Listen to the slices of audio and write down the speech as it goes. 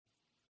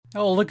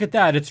Oh, look at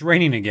that. It's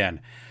raining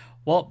again.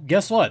 Well,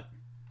 guess what?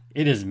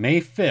 It is May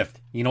 5th.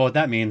 You know what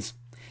that means.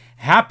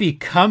 Happy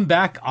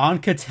Comeback on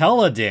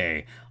Katella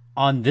Day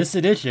on this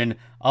edition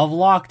of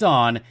Locked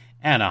On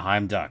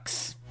Anaheim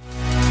Ducks.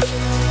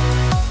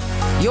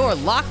 You're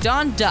Locked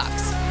On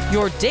Ducks,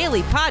 your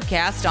daily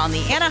podcast on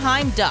the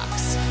Anaheim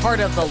Ducks, part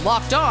of the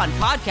Locked On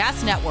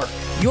Podcast Network,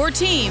 your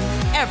team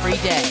every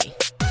day.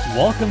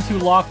 Welcome to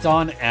Locked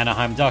On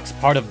Anaheim Ducks,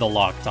 part of the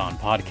Locked On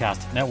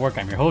Podcast Network.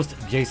 I'm your host,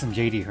 Jason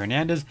J.D.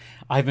 Hernandez.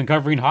 I've been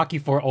covering hockey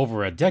for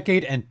over a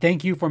decade, and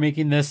thank you for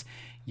making this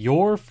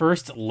your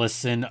first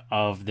listen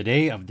of the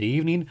day, of the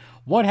evening,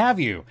 what have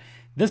you.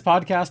 This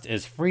podcast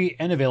is free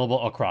and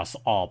available across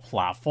all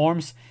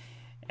platforms,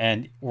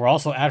 and we're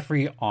also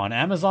ad-free on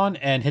Amazon,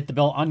 and hit the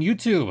bell on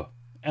YouTube,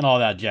 and all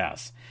that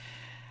jazz.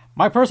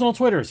 My personal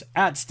Twitter's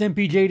at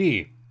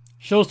StimpyJD.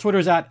 Show's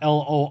Twitter's at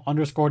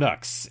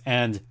LO_Ducks,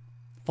 and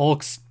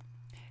folks,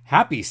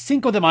 happy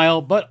Cinco de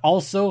Mayo, but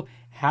also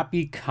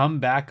happy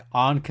comeback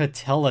on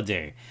Katella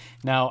Day.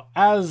 Now,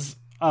 as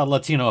a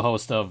Latino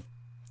host of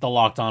the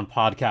Locked On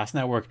Podcast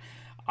Network,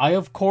 I,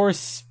 of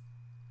course,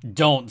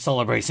 don't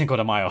celebrate Cinco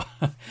de Mayo.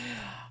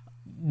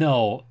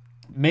 No,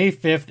 May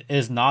 5th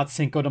is not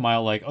Cinco de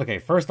Mayo. Like, okay,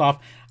 first off,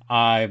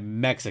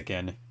 I'm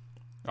Mexican,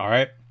 all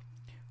right?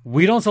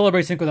 We don't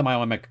celebrate Cinco de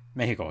Mayo in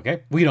Mexico,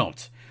 okay? We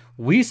don't.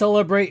 We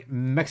celebrate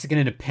Mexican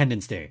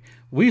Independence Day.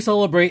 We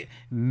celebrate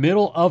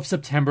middle of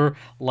September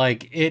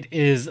like it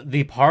is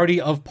the party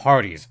of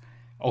parties.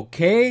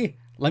 Okay?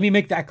 Let me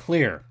make that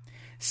clear.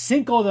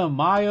 Cinco de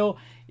Mayo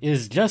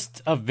is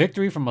just a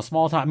victory from a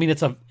small town. I mean,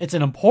 it's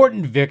an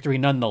important victory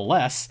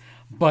nonetheless,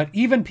 but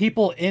even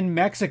people in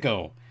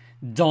Mexico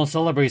don't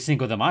celebrate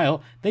Cinco de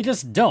Mayo. They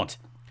just don't.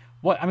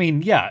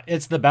 Yeah,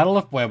 it's the Battle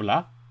of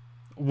Puebla,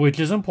 which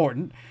is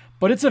important,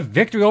 but it's a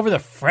victory over the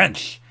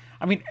French.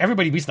 I mean,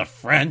 everybody beats the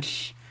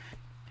French.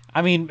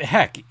 I mean,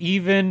 heck,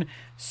 even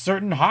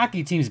certain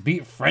hockey teams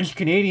beat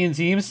French-Canadian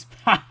teams.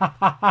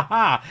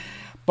 But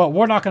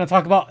we're not going to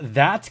talk about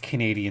that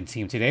Canadian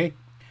team today.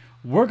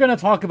 We're going to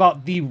talk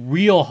about the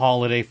real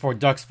holiday for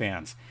Ducks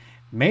fans.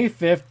 May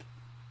 5th,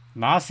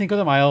 not Cinco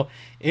de Mayo.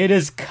 It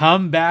is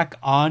Comeback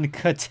on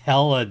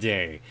Katella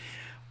Day.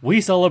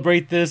 We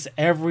celebrate this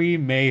every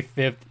May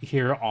 5th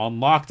here on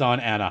Locked On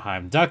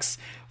Anaheim Ducks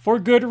for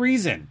good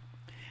reason.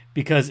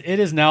 Because it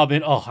has now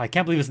been, I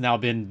can't believe it's now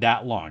been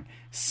that long.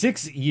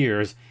 6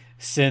 years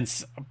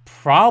since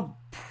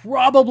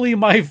probably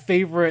my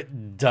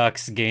favorite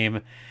Ducks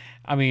game.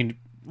 I mean,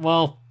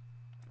 well,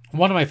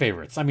 one of my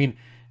favorites. I mean,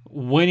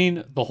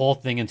 winning the whole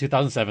thing in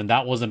 2007,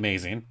 that was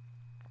amazing.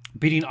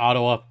 Beating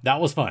Ottawa,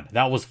 that was fun.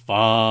 That was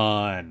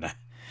fun.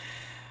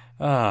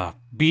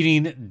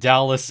 Beating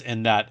Dallas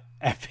in that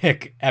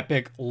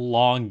epic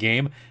long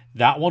game,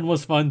 that one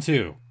was fun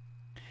too.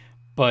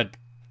 But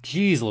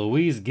geez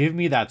Louise, give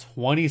me that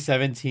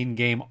 2017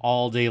 game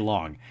all day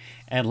long.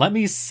 And let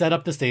me set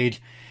up the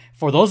stage.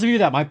 For those of you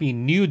that might be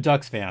new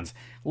Ducks fans,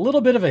 a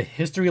little bit of a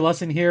history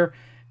lesson here,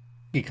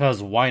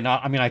 because why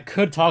not? I mean, I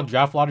could talk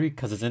draft lottery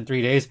because it's in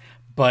 3 days,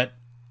 but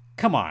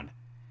come on.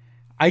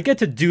 I get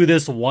to do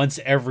this once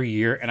every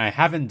year, and I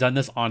haven't done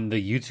this on the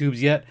YouTubes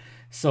yet,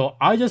 so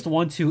I just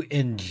want to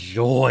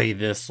enjoy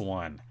this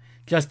one.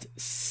 Just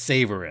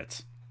savor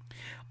it.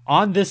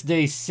 On this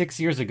day 6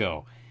 years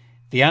ago,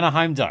 the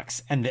Anaheim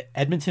Ducks and the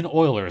Edmonton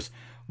Oilers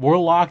were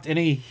locked in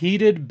a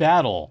heated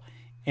battle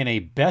in a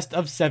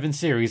best-of-7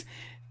 series.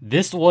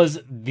 This was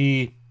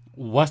the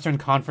Western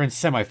Conference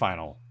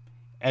semifinal.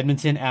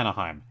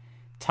 Edmonton-Anaheim.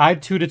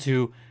 Tied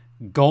 2-2,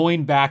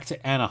 going back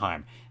to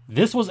Anaheim.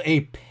 This was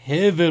a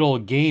pivotal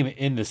game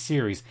in the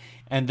series,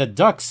 and the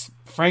Ducks,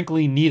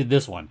 frankly, needed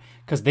this one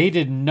because they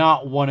did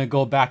not want to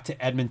go back to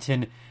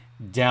Edmonton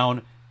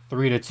down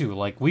 3-2.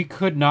 Like, we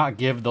could not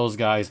give those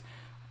guys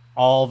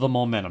all the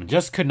momentum.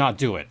 Just could not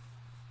do it.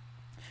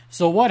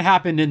 So what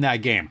happened in that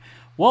game?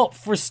 Well,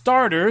 for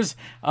starters,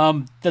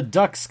 the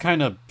Ducks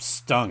kind of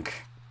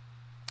stunk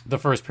the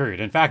first period.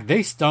 In fact,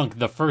 they stunk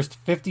the first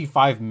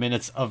 55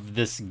 minutes of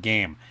this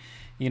game.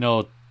 You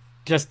know,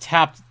 just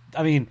tapped.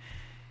 I mean,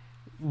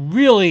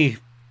 really,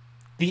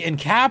 the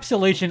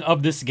encapsulation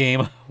of this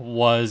game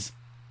was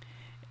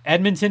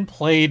Edmonton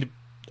played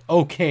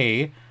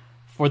okay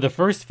for the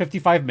first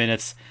 55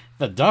 minutes.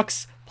 The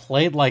Ducks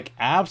played like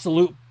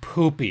absolute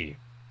poopy.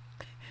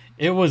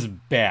 It was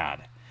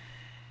bad.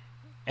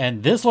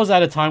 And this was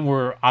at a time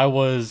where I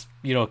was,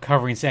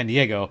 covering San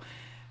Diego.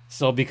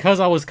 So because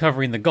I was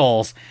covering the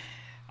Gulls,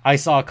 I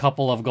saw a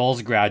couple of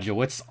Gulls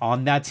graduates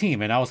on that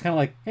team. And I was kind of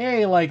like,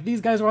 hey, like,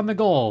 these guys were on the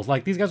Gulls.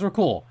 Like, these guys were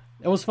cool.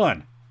 It was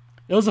fun.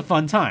 It was a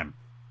fun time.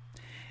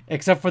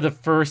 Except for the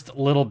first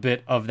little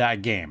bit of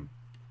that game.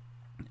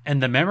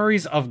 And the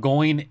memories of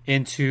going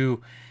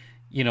into,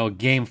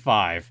 Game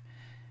 5.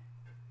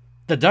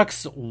 The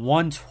Ducks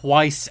won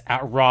twice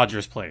at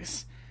Rogers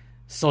Place.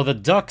 So the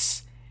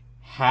Ducks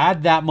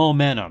had that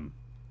momentum.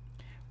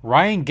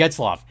 Ryan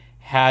Getzlaf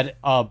had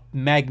a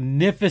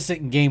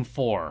magnificent Game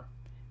 4.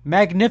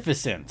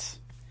 Magnificent.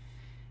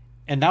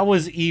 And that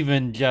was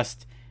even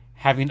just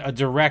having a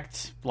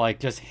direct,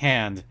 just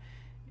hand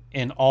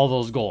in all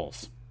those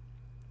goals.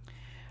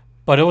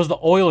 But it was the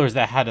Oilers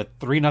that had a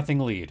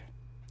 3-0 lead.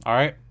 All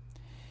right.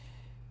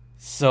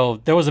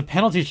 So there was a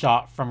penalty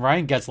shot from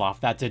Ryan Getzlaf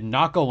that did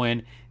not go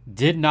in,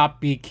 did not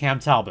beat Cam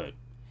Talbot.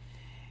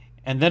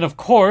 And then, of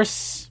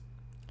course,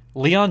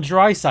 Leon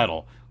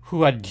Draisaitl,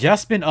 who had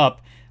just been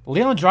up.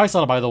 Leon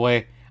Draisaitl, by the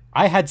way,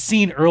 I had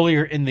seen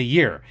earlier in the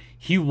year.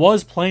 He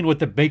was playing with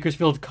the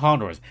Bakersfield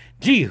Condors.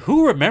 Gee,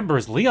 who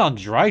remembers Leon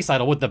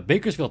Draisaitl with the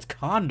Bakersfield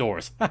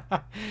Condors?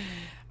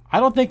 I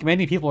don't think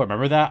many people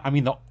remember that. I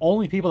mean, the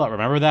only people that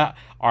remember that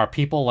are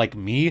people like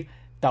me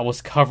that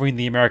was covering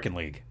the American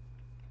League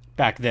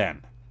back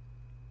then.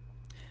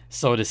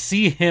 So to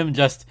see him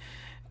just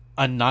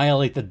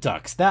annihilate the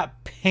Ducks,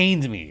 that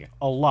pained me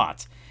a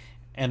lot.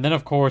 And then,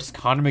 of course,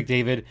 Connor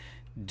McDavid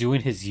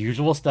doing his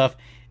usual stuff,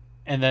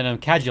 and then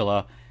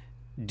Katella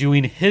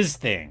doing his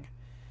thing.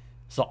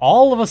 So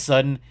all of a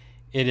sudden,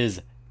 it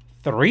is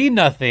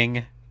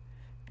 3-0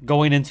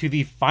 going into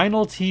the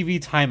final TV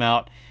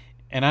timeout,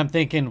 and I'm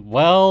thinking,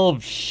 well,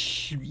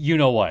 you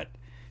know what?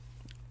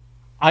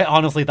 I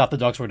honestly thought the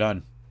Ducks were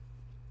done.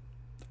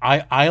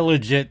 I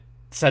legit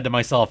said to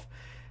myself,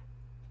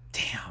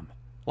 damn,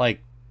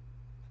 like,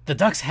 the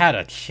Ducks had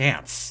a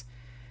chance.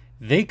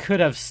 They could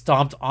have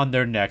stomped on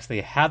their necks.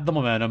 They had the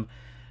momentum.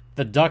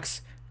 The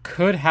Ducks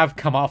could have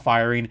come out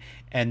firing,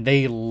 and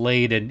they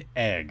laid an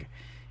egg.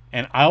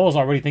 And I was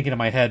already thinking in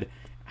my head,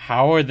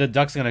 how are the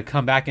Ducks going to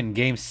come back in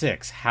Game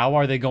 6? How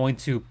are they going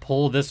to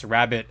pull this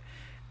rabbit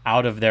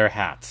out of their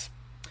hats?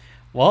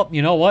 Well,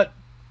 you know what?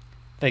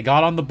 They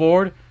got on the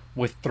board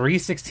with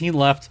 3:16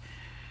 left.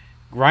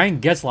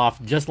 Ryan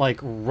Getzlaf just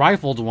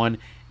rifled one,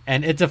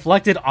 and it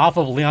deflected off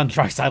of Leon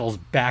Draisaitl's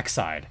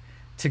backside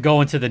to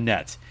go into the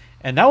net.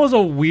 And that was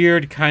a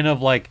weird kind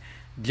of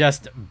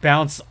just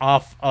bounce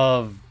off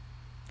of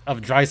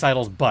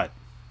Draisaitl's butt.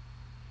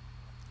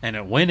 And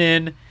it went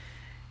in,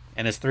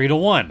 and it's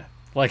 3-1.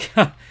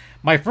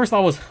 My first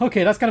thought was,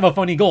 okay, that's kind of a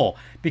funny goal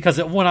because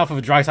it went off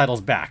of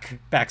Draisaitl's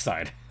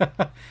backside.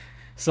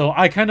 So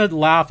I kind of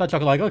laughed. I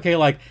chuckled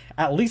okay,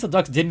 at least the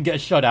Ducks didn't get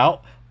shut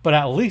out, but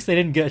at least they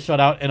didn't get shut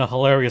out in a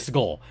hilarious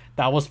goal.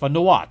 That was fun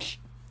to watch.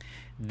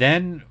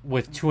 Then,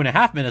 with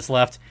 2.5 minutes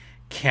left,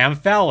 Cam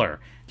Fowler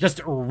just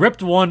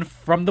ripped one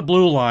from the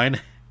blue line,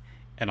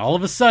 and all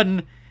of a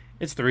sudden,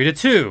 it's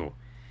 3-2.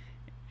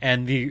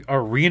 And the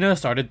arena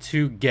started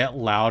to get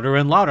louder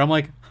and louder. I'm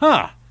like,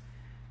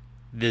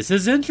 this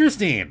is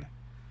interesting.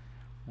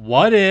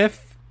 What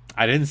if,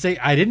 I didn't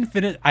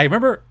finish, I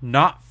remember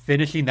not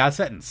finishing that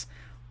sentence,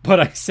 but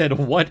I said,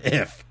 what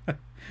if?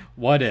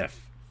 What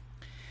if?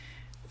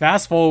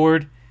 Fast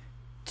forward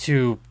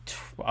to,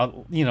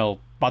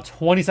 about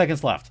 20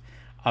 seconds left.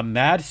 A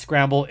mad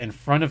scramble in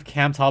front of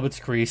Cam Talbot's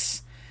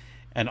crease.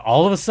 And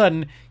all of a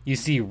sudden, you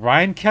see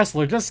Ryan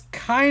Kesler just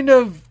kind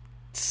of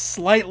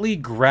slightly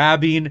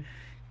grabbing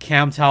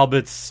Cam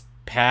Talbot's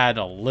pad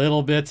a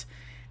little bit.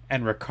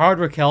 And Ricard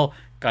Raquel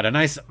got a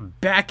nice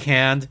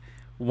backhand,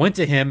 went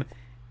to him,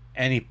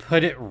 and he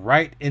put it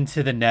right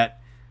into the net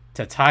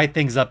to tie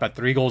things up at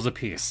 3 goals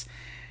apiece.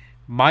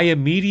 My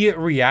immediate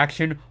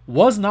reaction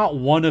was not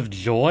one of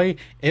joy.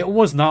 It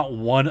was not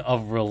one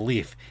of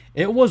relief.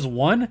 It was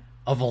one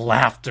of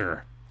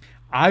laughter.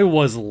 I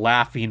was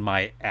laughing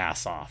my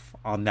ass off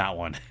on that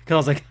one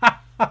because I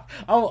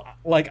was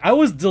I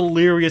was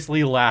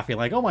deliriously laughing.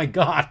 Oh my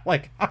god!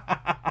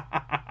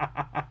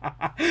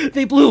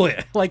 They blew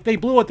it. They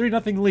blew a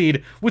 3-0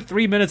 lead with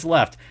 3 minutes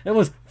left. It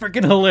was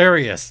freaking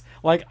hilarious.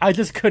 I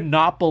just could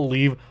not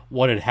believe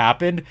what had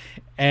happened.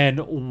 And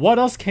what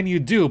else can you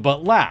do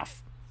but laugh?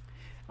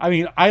 I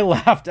mean, I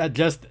laughed at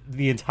just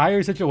the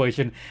entire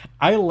situation.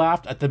 I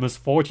laughed at the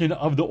misfortune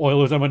of the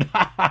Oilers. I went,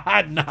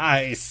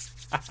 nice.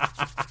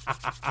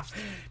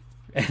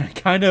 And I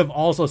kind of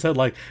also said,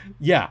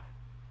 yeah,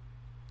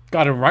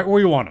 got him right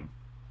where you want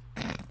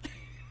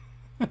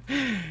him.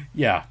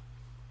 Yeah.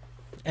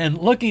 And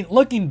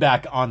looking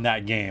back on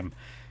that game,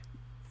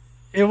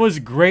 it was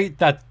great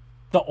that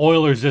the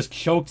Oilers just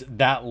choked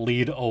that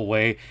lead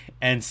away,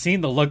 and seeing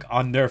the look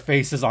on their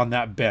faces on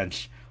that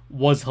bench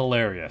was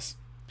hilarious.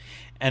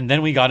 And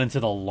then we got into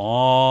the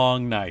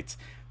long night.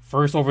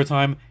 First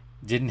overtime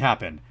didn't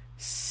happen.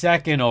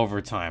 Second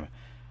overtime.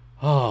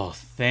 Oh,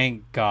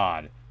 thank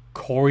God.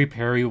 Corey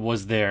Perry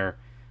was there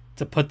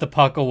to put the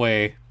puck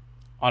away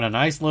on a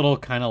nice little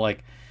kind of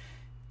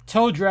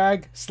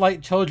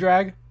slight toe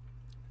drag.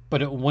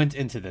 But it went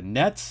into the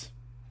net.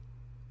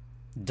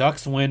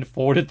 Ducks win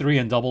 4-3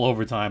 in double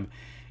overtime.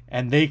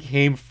 And they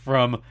came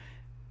from,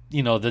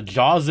 the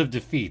jaws of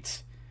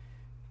defeat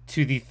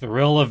to the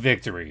thrill of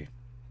victory.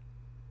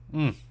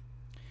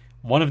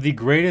 One of the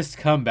greatest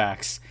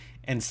comebacks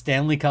in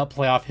Stanley Cup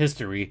playoff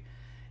history,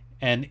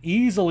 and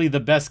easily the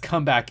best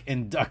comeback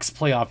in Ducks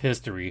playoff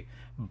history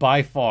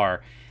by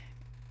far.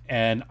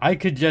 And I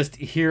could just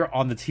hear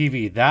on the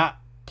TV that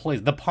place,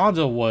 the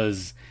Ponzo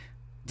was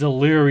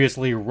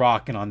deliriously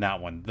rocking on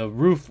that one. The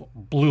roof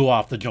blew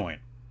off the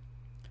joint.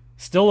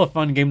 Still a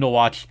fun game to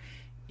watch,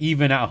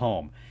 even at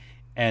home.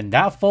 And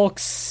that,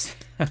 folks,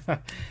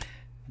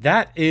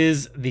 that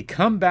is the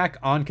comeback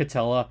on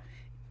Katella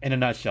in a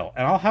nutshell.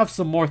 And I'll have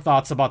some more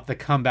thoughts about the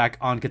comeback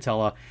on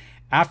Katella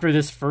after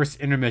this first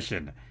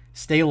intermission.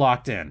 Stay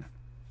locked in.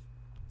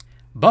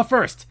 But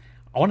first,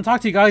 I want to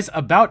talk to you guys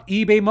about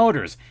eBay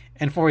Motors.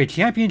 And for a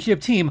championship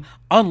team,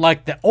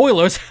 unlike the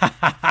Oilers,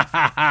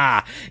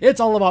 it's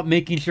all about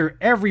making sure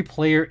every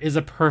player is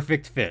a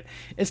perfect fit.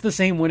 It's the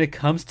same when it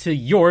comes to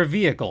your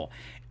vehicle.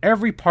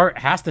 Every part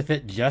has to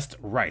fit just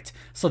right.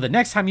 So the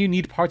next time you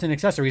need parts and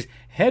accessories,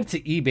 head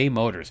to eBay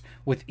Motors.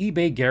 With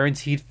eBay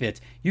Guaranteed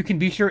Fit, you can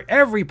be sure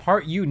every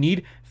part you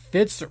need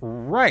fits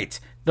right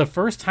the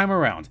first time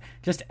around.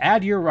 Just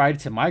add your ride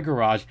to My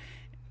Garage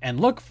and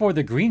look for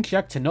the green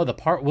check to know the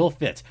part will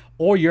fit,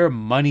 or your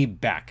money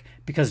back.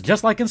 Because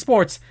just like in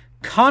sports,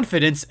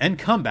 confidence and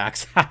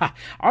comebacks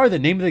are the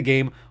name of the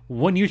game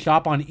when you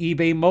shop on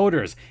eBay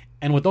Motors.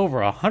 And with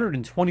over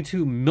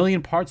 122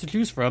 million parts to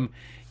choose from,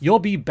 you'll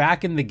be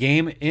back in the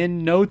game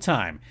in no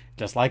time,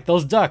 just like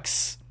those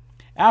Ducks.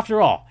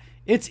 After all,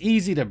 it's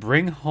easy to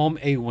bring home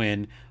a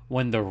win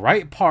when the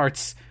right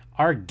parts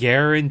are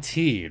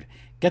guaranteed.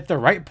 Get the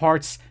right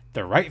parts,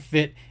 the right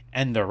fit,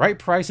 and the right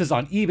prices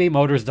on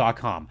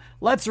ebaymotors.com.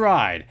 Let's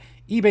ride!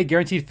 eBay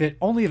Guaranteed Fit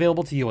only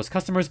available to U.S.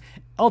 customers.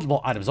 Eligible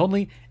items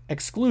only.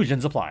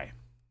 Exclusions apply.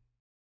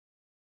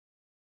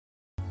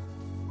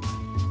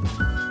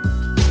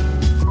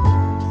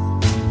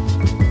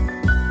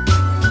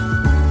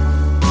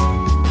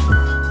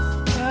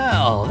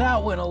 Well,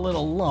 that went a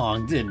little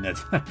long, didn't it?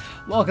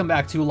 Welcome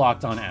back to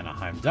Locked On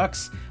Anaheim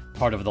Ducks,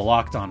 part of the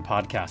Locked On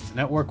Podcast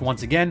Network.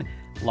 Once again,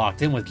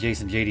 locked in with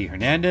Jason J.D.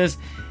 Hernandez.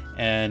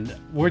 And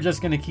we're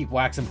just going to keep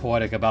waxing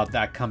poetic about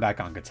that comeback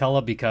on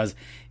Katella because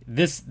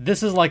this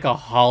is like a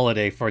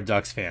holiday for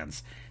Ducks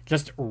fans.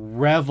 Just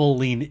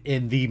reveling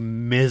in the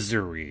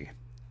misery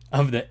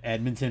of the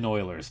Edmonton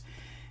Oilers.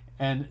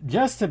 And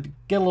just to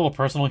get a little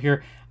personal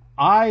here,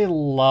 I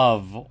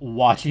love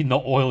watching the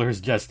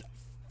Oilers just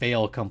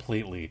fail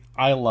completely.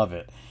 I love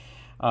it.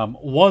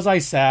 Was I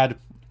sad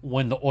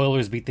when the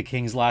Oilers beat the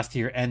Kings last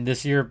year and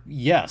this year?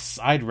 Yes,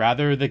 I'd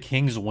rather the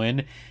Kings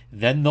win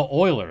than the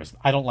Oilers.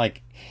 I don't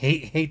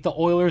hate the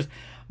Oilers,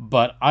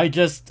 but I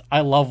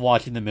love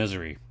watching the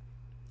misery.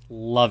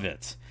 Love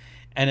it.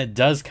 And it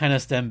does kind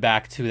of stem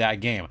back to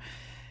that game.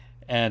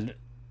 And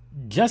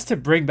just to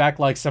bring back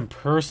some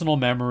personal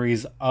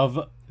memories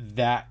of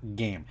that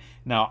game.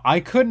 Now, I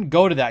couldn't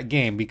go to that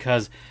game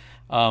because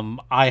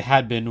I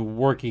had been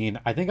working.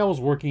 I think I was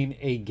working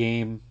a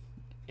game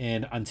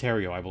in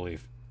Ontario, I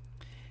believe.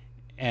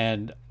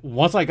 And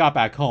once I got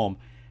back home,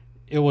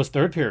 it was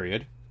third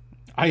period.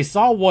 I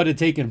saw what had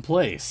taken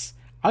place.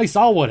 I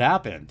saw what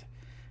happened.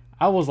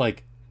 I was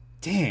like,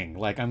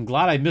 dang, I'm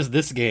glad I missed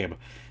this game.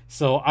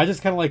 So I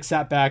just kind of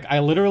sat back. I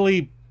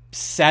literally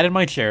sat in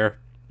my chair.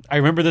 I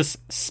remember this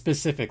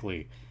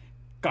specifically.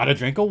 Got a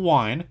drink of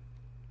wine.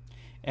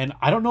 And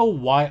I don't know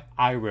why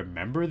I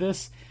remember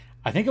this.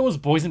 I think it was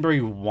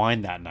boysenberry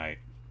wine that night.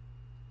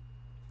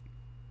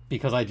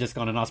 Because I just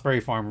gone to Knott's Berry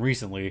Farm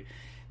recently.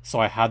 So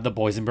I had the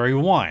boysenberry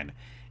wine.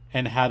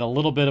 And had a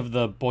little bit of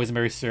the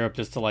boysenberry syrup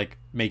just to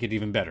make it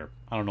even better.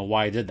 I don't know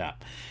why I did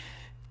that.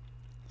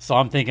 So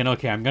I'm thinking,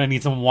 okay, I'm going to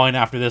need some wine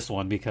after this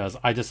one because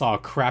I just saw a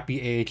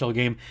crappy AHL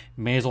game.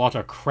 May as well watch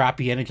a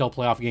crappy NHL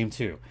playoff game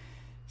too.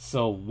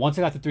 So once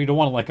I got to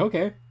 3-1, I'm like,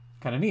 okay,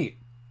 kind of neat.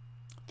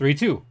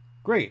 3-2,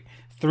 great.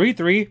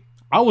 3-3,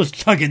 I was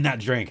chugging that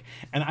drink.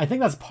 And I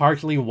think that's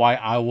partially why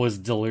I was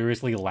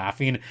deliriously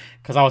laughing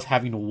because I was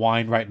having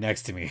wine right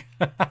next to me.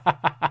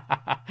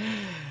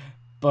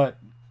 But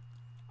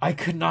I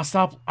could not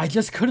stop. I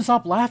just couldn't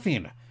stop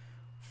laughing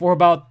for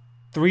about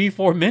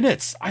 3-4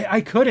 minutes.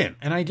 I couldn't.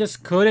 And I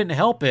just couldn't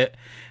help it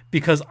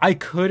because I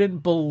couldn't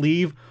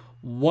believe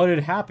what had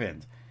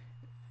happened.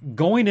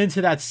 Going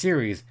into that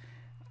series,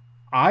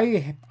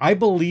 I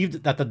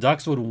believed that the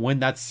Ducks would win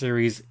that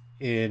series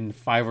in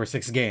 5 or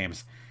 6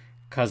 games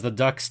because the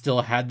Ducks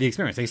still had the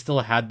experience. They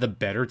still had the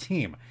better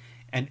team.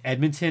 And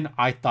Edmonton,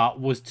 I thought,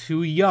 was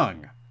too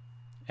young.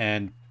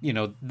 And,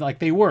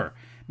 they were.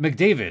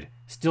 McDavid,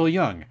 still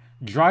young.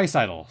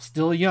 Draisaitl,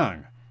 still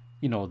young.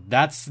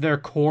 That's their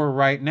core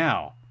right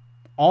now.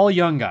 All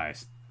young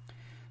guys.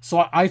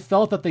 So I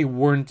felt that they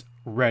weren't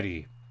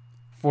ready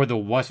for the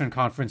Western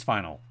Conference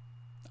Final.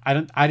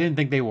 I didn't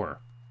think they were.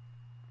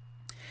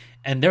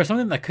 And there's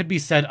something that could be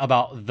said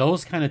about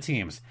those kind of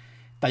teams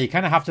that you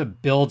kind of have to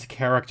build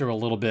character a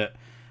little bit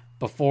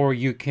before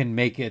you can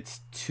make it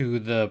to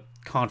the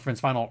conference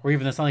final or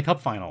even the Stanley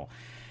Cup final.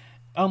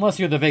 Unless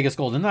you're the Vegas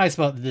Golden Knights,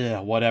 but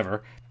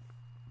whatever.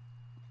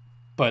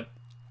 But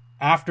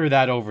after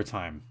that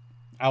overtime,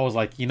 I was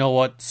like, you know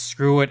what?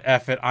 Screw it,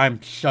 F it. I'm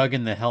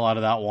chugging the hell out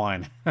of that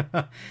wine.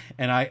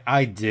 And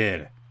I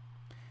did.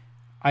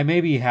 I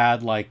maybe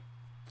had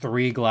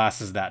 3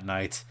 glasses that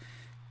night.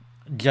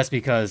 Just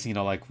because,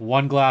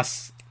 one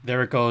glass,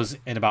 there it goes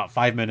in about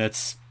 5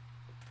 minutes.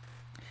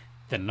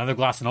 Then another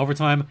glass in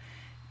overtime.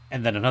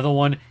 And then another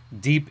one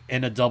deep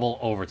in a double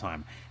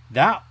overtime.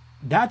 That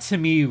to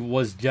me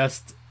was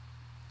just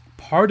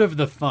part of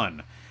the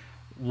fun.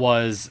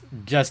 Was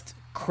just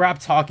crap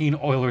talking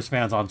Oilers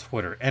fans on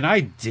Twitter. And I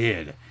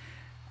did.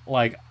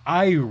 Like,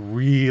 I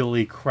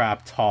really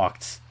crap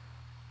talked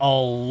a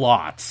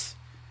lot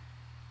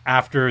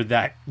after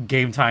that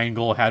game tying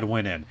goal had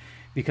went in,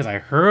 because I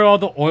heard all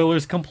the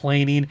Oilers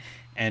complaining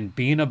and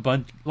being a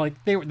bunch, like,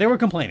 they were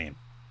complaining.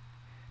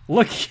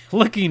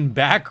 Looking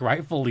back,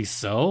 rightfully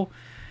so.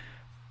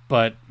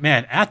 But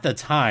man, at the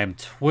time,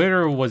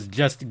 Twitter was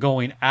just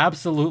going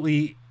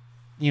absolutely,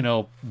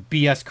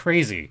 BS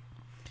crazy.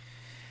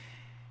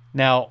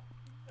 Now,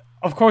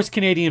 of course,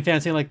 Canadian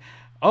fans saying like,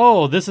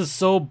 "Oh, this is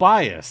so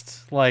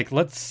biased. Like,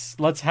 let's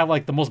have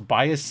like the most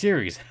biased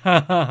series."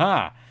 Ha ha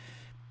ha.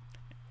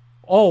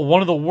 Oh, one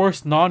of the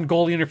worst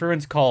non-goalie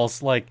interference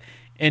calls like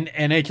in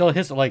NHL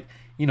history. Like,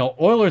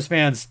 Oilers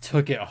fans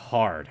took it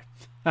hard.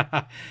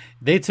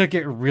 They took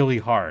it really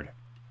hard.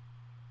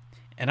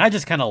 And I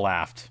just kind of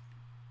laughed.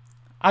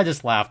 I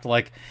just laughed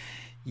like,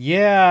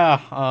 yeah,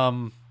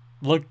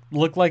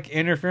 look like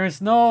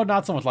interference. No,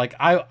 not so much. Like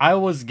I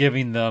was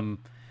giving them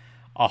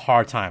a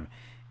hard time.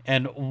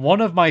 And one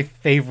of my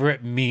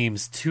favorite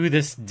memes to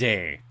this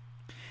day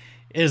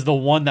is the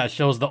one that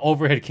shows the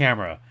overhead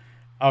camera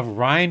of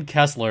Ryan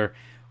Kessler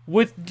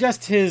with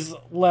just his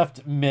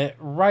left mitt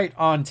right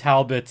on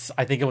Talbot's,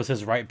 I think it was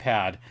his right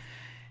pad.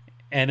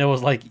 And it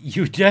was like,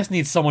 you just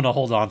need someone to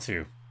hold on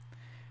to.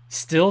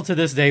 Still to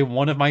this day,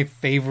 one of my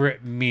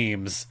favorite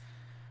memes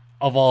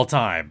of all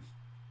time.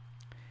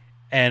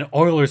 And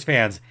Oilers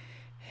fans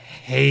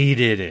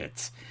hated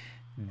it.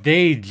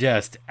 They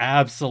just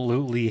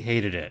absolutely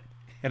hated it.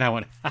 And I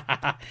went,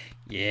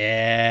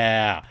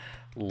 yeah,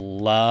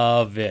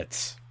 love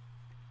it.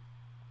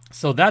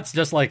 So that's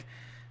just like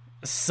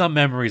some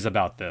memories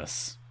about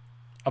this,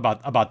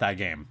 about that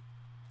game.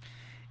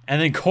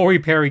 And then Corey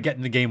Perry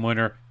getting the game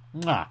winner,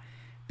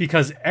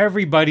 because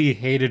everybody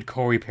hated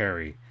Corey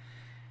Perry.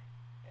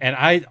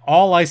 And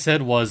all I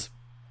said was,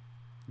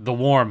 the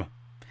warm.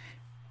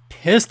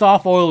 Pissed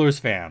off Oilers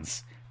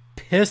fans.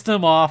 Pissed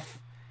them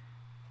off.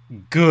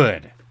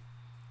 Good.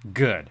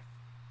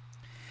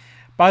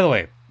 By the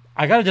way,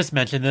 I gotta just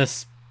mention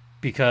this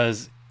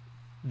because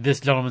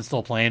this gentleman's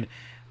still playing.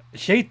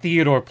 Shea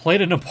Theodore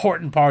played an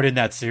important part in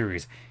that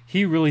series.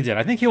 He really did.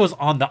 I think he was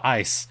on the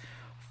ice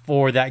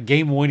for that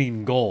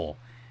game-winning goal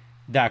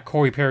that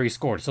Corey Perry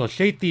scored. So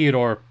Shea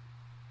Theodore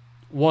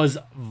was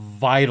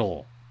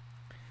vital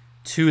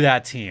to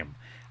that team.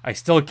 I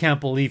still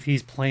can't believe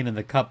he's playing in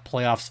the Cup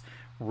playoffs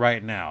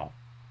right now.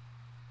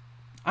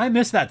 I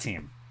miss that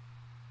team.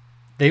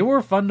 They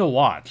were fun to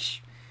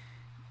watch.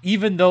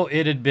 Even though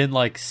it had been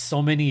like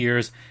so many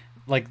years,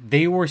 like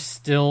they were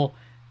still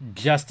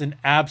just an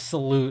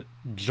absolute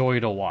joy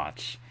to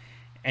watch.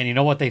 And you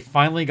know what? They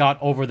finally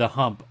got over the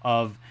hump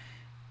of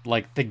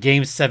like the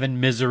Game 7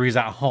 miseries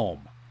at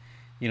home.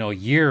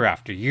 Year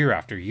after year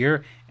after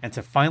year. And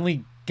to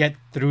finally get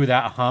through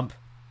that hump,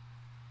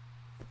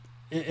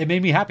 it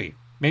made me happy.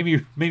 Made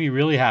me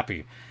really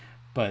happy.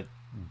 But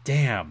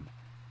damn,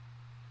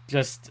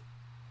 just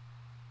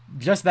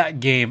that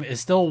game is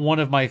still one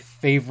of my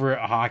favorite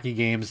hockey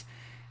games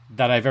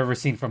that I've ever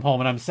seen from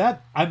home. And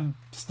I'm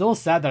still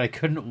sad that I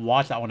couldn't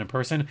watch that one in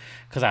person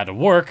because I had to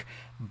work,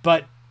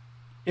 but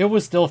it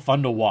was still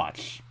fun to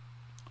watch.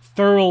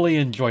 Thoroughly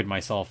enjoyed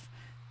myself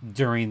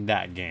during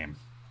that game.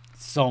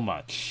 So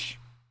much.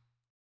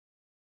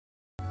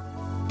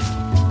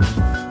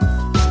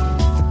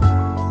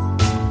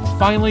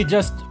 Finally,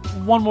 just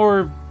one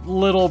more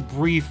little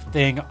brief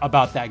thing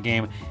about that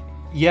game.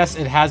 Yes,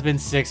 it has been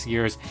 6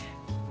 years.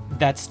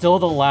 That's still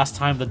the last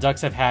time the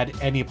Ducks have had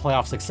any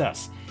playoff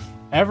success.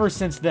 Ever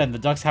since then, the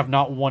Ducks have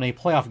not won a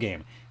playoff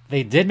game.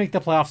 They did make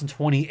the playoffs in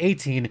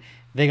 2018.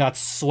 They got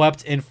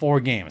swept in 4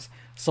 games.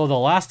 So the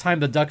last time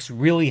the Ducks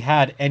really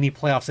had any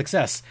playoff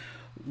success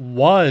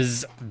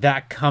was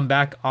that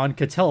comeback on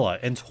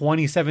Katella in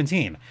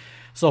 2017.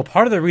 So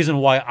part of the reason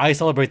why I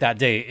celebrate that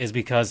day is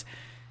because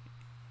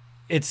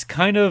it's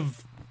kind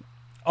of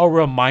a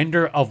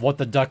reminder of what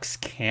the Ducks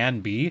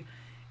can be,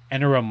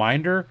 and a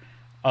reminder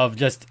of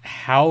just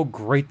how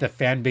great the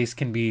fan base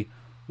can be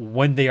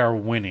when they are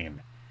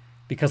winning.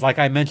 Because like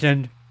I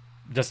mentioned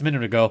just a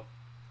minute ago,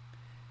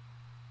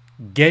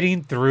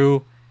 getting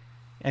through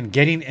and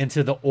getting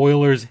into the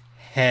Oilers'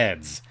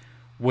 heads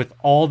with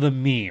all the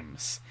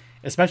memes,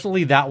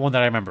 especially that one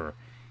that I remember,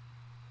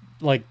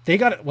 like we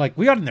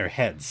got in their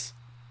heads.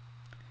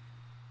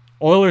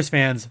 Oilers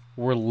fans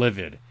were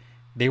livid.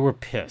 They were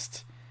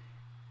pissed.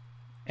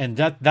 And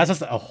that's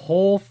just a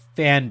whole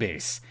fan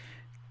base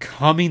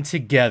coming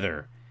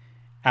together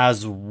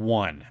as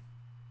one.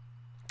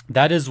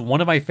 That is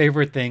one of my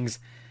favorite things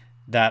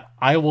that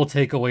I will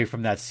take away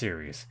from that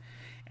series.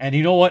 And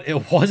you know what?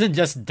 It wasn't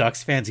just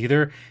Ducks fans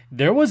either.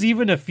 There was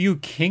even a few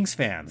Kings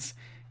fans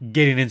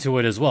getting into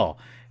it as well.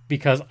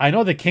 Because I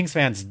know the Kings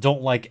fans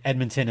don't like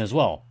Edmonton as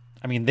well.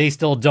 I mean, they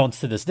still don't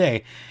to this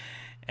day.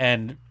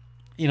 And,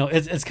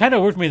 it's kind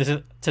of weird for me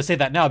to say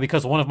that now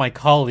because one of my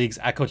colleagues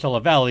at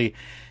Coachella Valley,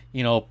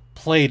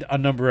 played a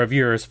number of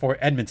years for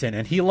Edmonton,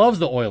 and he loves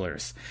the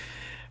Oilers.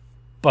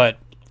 But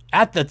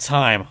at the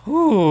time,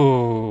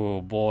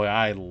 oh boy,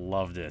 I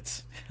loved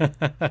it.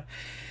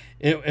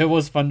 it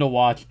was fun to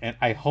watch, and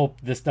I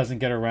hope this doesn't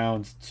get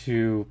around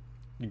to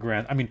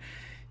Grant. I mean,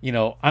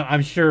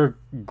 I'm sure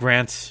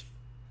Grant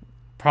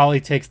probably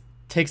takes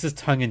his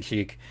tongue in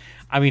cheek.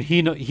 I mean,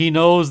 he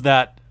knows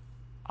that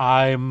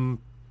I'm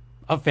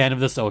a fan of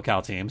the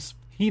SoCal teams.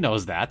 He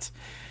knows that.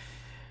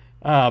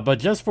 But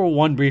just for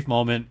one brief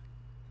moment,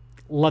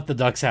 let the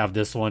Ducks have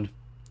this one.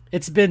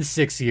 It's been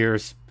 6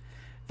 years.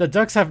 The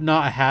Ducks have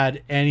not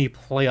had any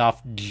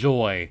playoff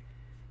joy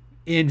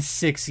in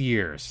 6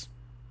 years.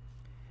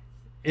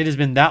 It has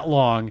been that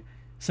long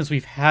since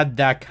we've had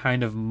that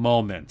kind of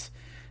moment.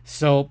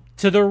 So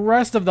to the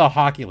rest of the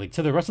hockey league,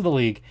 to the rest of the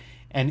league,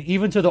 and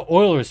even to the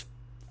Oilers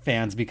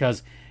fans,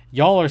 because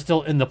y'all are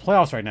still in the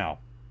playoffs right now,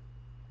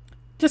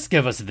 just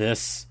give us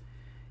this.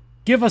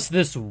 Give us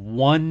this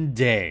one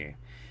day.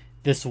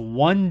 This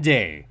one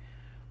day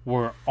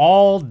where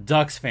all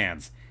Ducks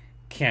fans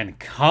can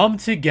come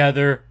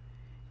together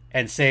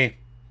and say,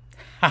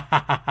 ha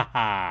ha ha ha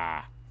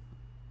ha.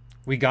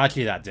 We got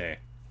you that day.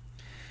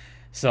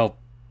 So,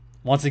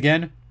 once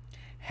again,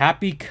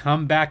 happy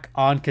comeback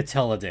on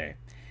Katella Day.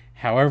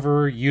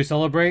 However you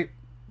celebrate,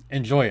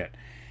 enjoy it.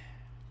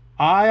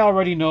 I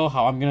already know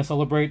how I'm going to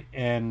celebrate,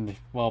 and,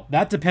 well,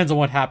 that depends on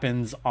what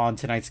happens on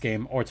tonight's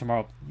game or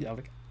tomorrow.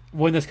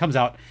 When this comes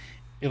out,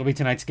 it'll be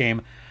tonight's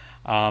game.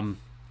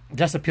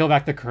 Just to peel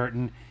back the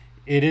curtain,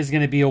 it is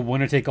going to be a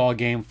winner-take-all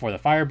game for the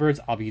Firebirds.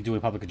 I'll be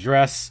doing public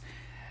address.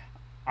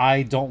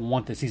 I don't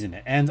want the season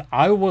to end.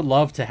 I would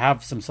love to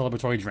have some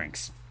celebratory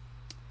drinks.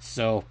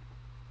 So,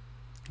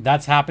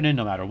 that's happening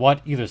no matter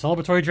what. Either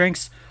celebratory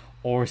drinks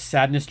or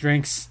sadness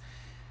drinks.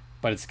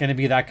 But it's going to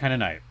be that kind of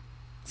night.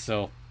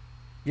 So,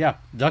 yeah,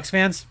 Ducks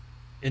fans,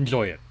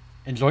 enjoy it.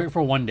 Enjoy it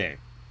for one day.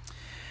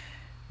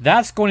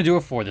 That's going to do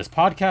it for this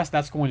podcast.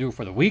 That's going to do it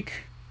for the week.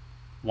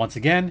 Once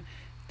again,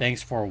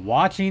 thanks for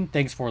watching.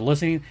 Thanks for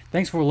listening.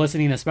 Thanks for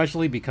listening,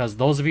 especially because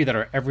those of you that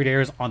are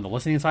everydayers on the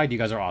listening side, you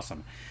guys are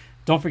awesome.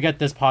 Don't forget,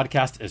 this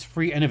podcast is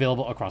free and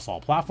available across all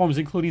platforms,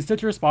 including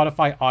Stitcher,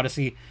 Spotify,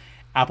 Odyssey,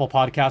 Apple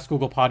Podcasts,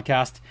 Google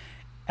Podcasts,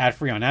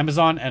 ad-free on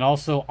Amazon, and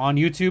also on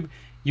YouTube.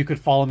 You could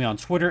follow me on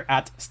Twitter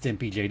at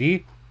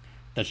StimpyJD.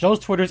 The show's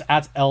Twitter's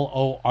at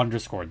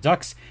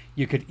LO_Ducks.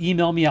 You could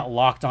email me at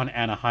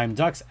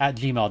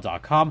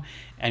lockedonanaheimducks@gmail.com.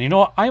 And you know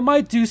what? I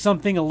might do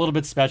something a little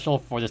bit special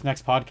for this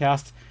next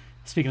podcast.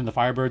 Speaking of the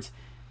Firebirds,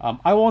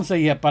 I won't say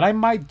yet, but I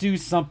might do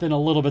something a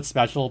little bit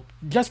special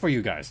just for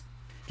you guys.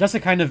 Just to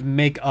kind of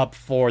make up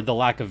for the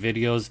lack of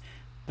videos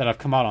that have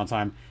come out on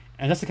time.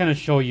 And just to kind of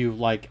show you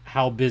like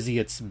how busy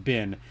it's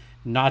been.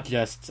 Not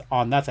just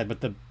on that side,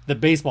 but the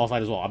baseball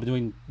side as well. I've been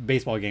doing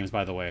baseball games,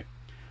 by the way,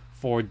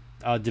 for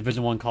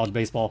Division I college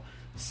baseball.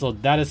 So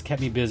that has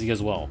kept me busy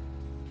as well.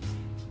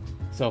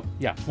 So,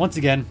 yeah, once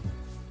again,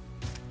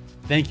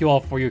 thank you all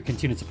for your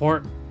continued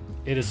support.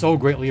 It is so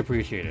greatly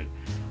appreciated.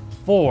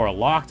 For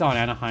Locked On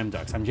Anaheim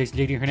Ducks, I'm Jason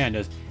JD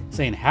Hernandez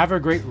saying have a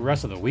great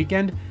rest of the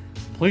weekend.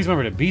 Please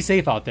remember to be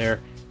safe out there,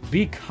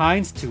 be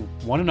kind to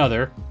one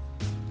another,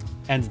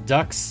 and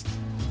Ducks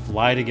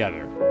fly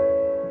together.